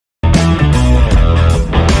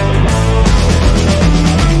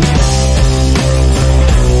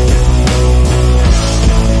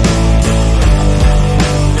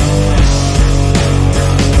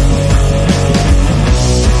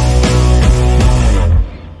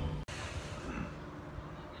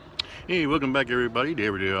Hey, welcome back everybody to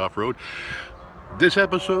Everyday Off-Road. This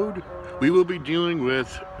episode, we will be dealing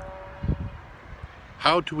with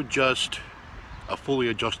how to adjust a fully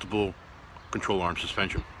adjustable control arm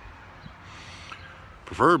suspension.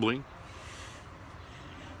 Preferably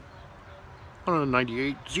on a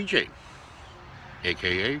 98 ZJ,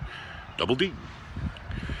 aka Double D.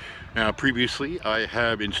 Now previously I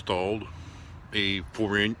have installed a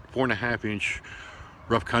 4.5 inch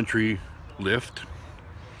rough country lift.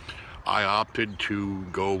 I opted to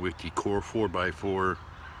go with the Core 4x4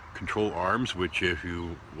 control arms, which if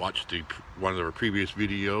you watched one of our previous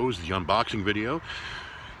videos, the unboxing video,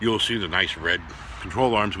 you'll see the nice red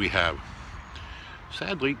control arms we have.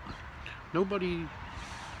 Sadly, nobody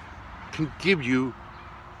can give you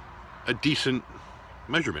a decent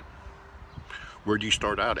measurement. Where do you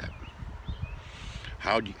start out at?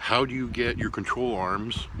 How do you get your control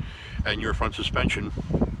arms and your front suspension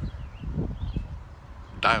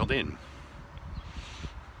dialed in?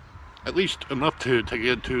 At least enough to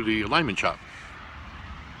get to the alignment shop.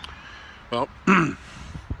 Well,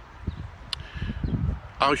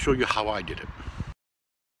 I'll show you how I did it.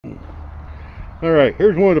 Alright,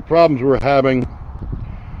 here's one of the problems we're having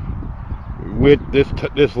with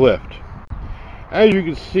this lift. As you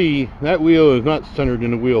can see, that wheel is not centered in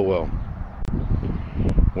the wheel well.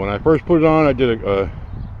 When I first put it on, I did an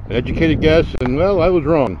educated guess, and well, I was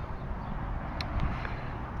wrong.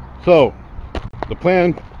 So, the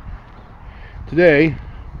plan today,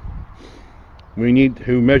 we need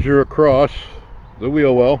to measure across the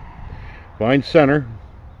wheel well, find center,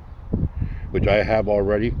 which I have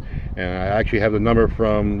already, and I actually have the number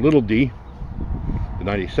from little d, the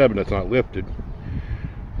 97 that's not lifted.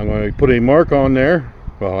 I'm going to put a mark on there,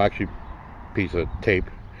 well actually a piece of tape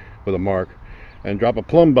with a mark, and drop a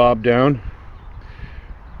plumb bob down.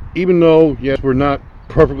 Even though, yes, we're not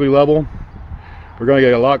perfectly level, we're going to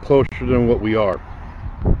get a lot closer than what we are.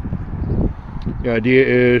 The idea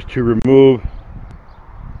is to remove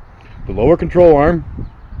the lower control arm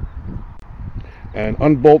and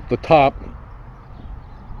unbolt the top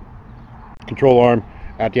control arm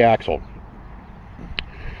at the axle.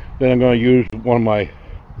 Then I'm going to use one of my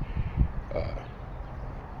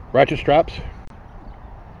ratchet straps.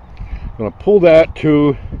 I'm going to pull that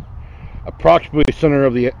to approximately the center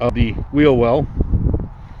of the wheel well.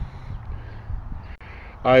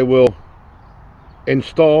 I will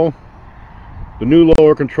install the new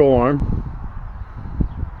lower control arm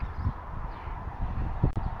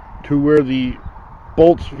to where the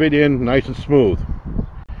bolts fit in nice and smooth.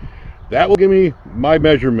 That will give me my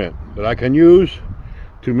measurement that I can use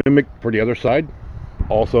to mimic for the other side.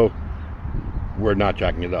 Also, we're not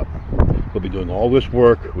jacking it up. We'll be doing all this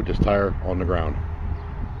work with this tire on the ground.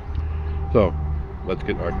 So let's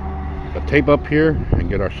get the tape up here and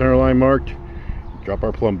get our center line marked. Drop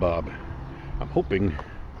our plumb bob. I'm hoping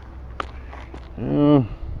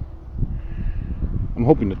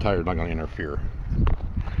the tire's not going to interfere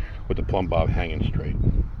with the plumb bob hanging straight,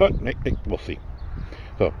 but we'll see.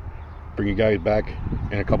 So bring you guys back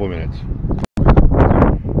in a couple minutes.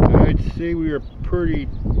 I'd say we are pretty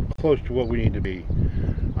close to what we need to be.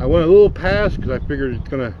 I went a little past because I figured it's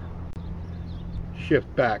going to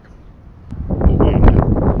shift back.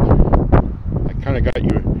 I kind of got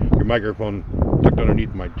your microphone tucked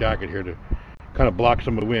underneath my jacket here to kind of block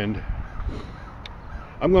some of the wind.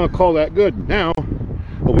 I'm going to call that good. Now,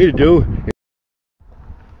 what we need to do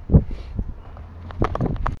is...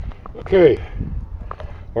 Okay,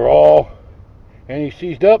 we're all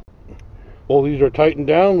anti-seized up. Both these are tightened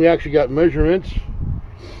down. We actually got measurements.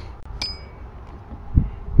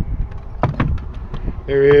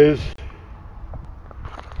 There is,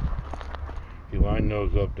 if you line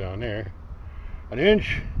those up down there, 1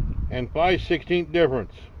 inch and 5/16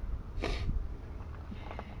 difference.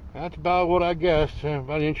 That's about what I guessed.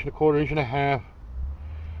 About 1.25 inches, 1.5 inches.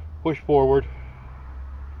 Push forward.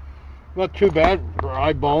 Not too bad for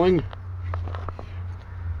eyeballing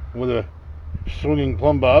with a swinging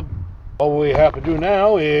plumb bob. All we have to do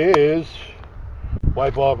now is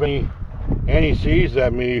wipe off any anti-seize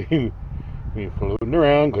that may be floating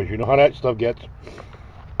around, because you know how that stuff gets.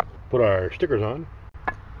 Put our stickers on.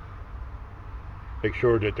 Make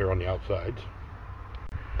sure that they're on the outsides.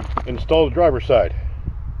 Install the driver's side.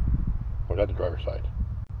 Or is that the driver's side?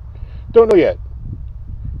 Don't know yet.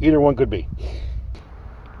 Either one could be.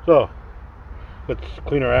 So, let's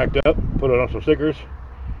clean our act up, put on some stickers,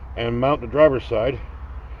 and mount the driver's side.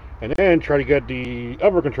 And then try to get the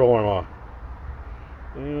upper control arm on.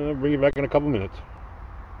 And I'll bring you back in a couple minutes.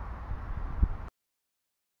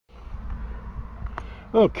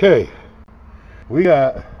 Okay, we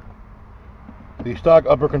got the stock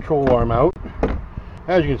upper control arm out,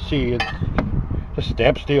 As you can see, it's just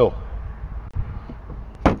stamped steel.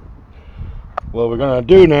 What we're going to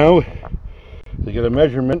do now is get a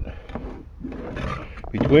measurement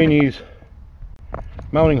between these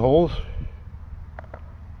mounting holes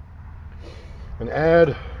and add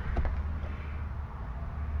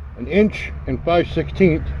 1 inch and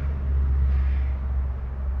 5/16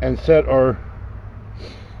 and set our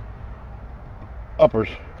uppers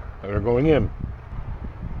that are going in.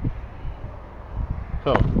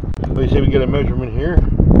 So let's see if we get a measurement here.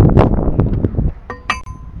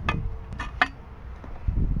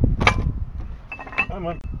 Come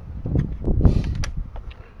on.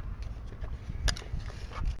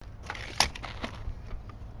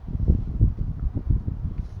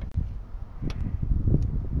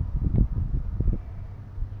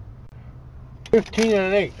 Fifteen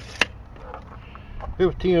and 1/8.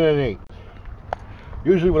 15 and 1/8.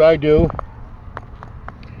 Usually what I do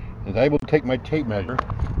is I will take my tape measure.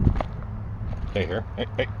 Stay here. Hey,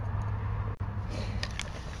 hey.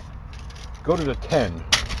 Go to the 10.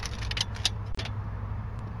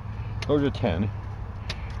 Go to the 10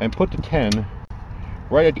 and put the 10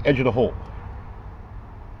 right at the edge of the hole.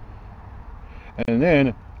 And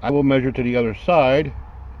then I will measure to the other side,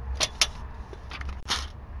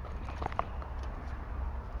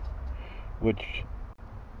 which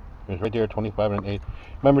is right there, 25 and 8.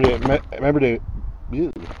 Remember to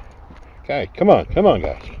okay, come on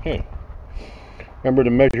guys. Hey. Remember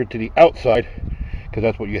to measure to the outside, because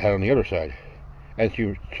that's what you had on the other side as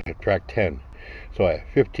you subtract 10. So I have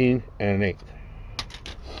 15 and 1/8.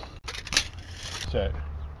 Set.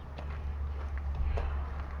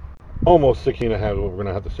 Almost 16 and a half is what we're going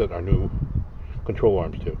to have to set our new control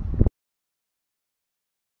arms to.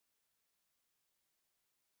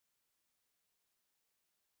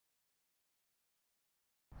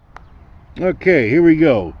 Okay, here we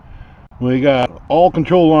go. We got all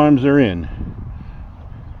control arms are in.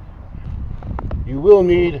 You will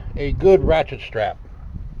need a good ratchet strap,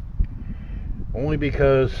 only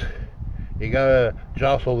because you gotta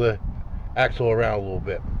jostle the axle around a little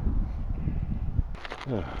bit.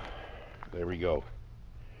 There we go.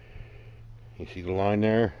 You see the line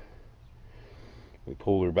there? We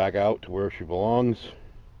pull her back out to where she belongs.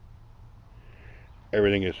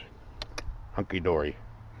 Everything is hunky-dory.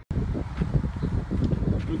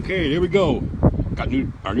 Okay, there we go. Got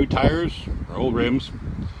our new tires, our old rims.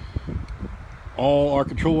 All our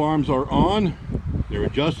control arms are on. They're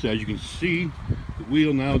adjusted. As you can see, the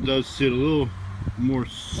wheel now does sit a little more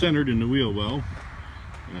centered in the wheel well.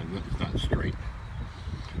 And look, it's not straight,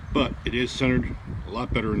 but it is centered a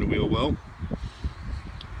lot better in the wheel well.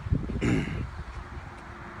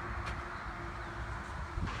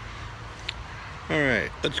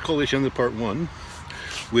 Alright, let's call this end of part 1.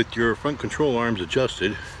 With your front control arms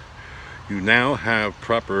adjusted, you now have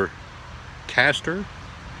proper caster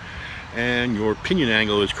and your pinion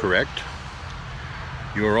angle is correct.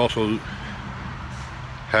 You are also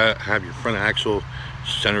have your front axle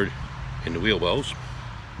centered in the wheel wells.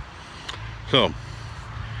 So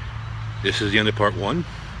this is the end of part 1.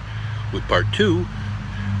 With part 2,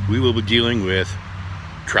 we will be dealing with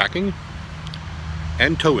tracking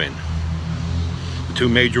and toe-in, the two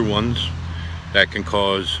major ones that can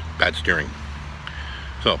cause bad steering.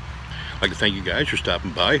 So I'd like to thank you guys for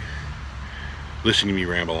stopping by, listening to me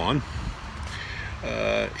ramble on.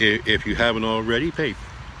 If you haven't already, hey,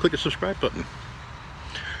 click the subscribe button.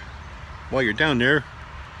 While you're down there,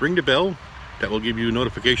 ring the bell. That will give you a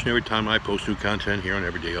notification every time I post new content here on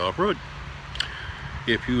Everyday Off-Road.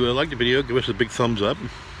 If you like the video, give us a big thumbs up.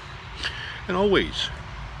 And always,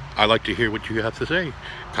 I like to hear what you have to say.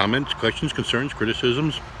 Comments, questions, concerns,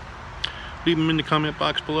 criticisms, leave them in the comment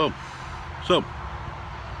box below. So,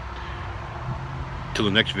 till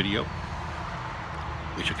the next video,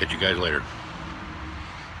 we shall catch you guys later.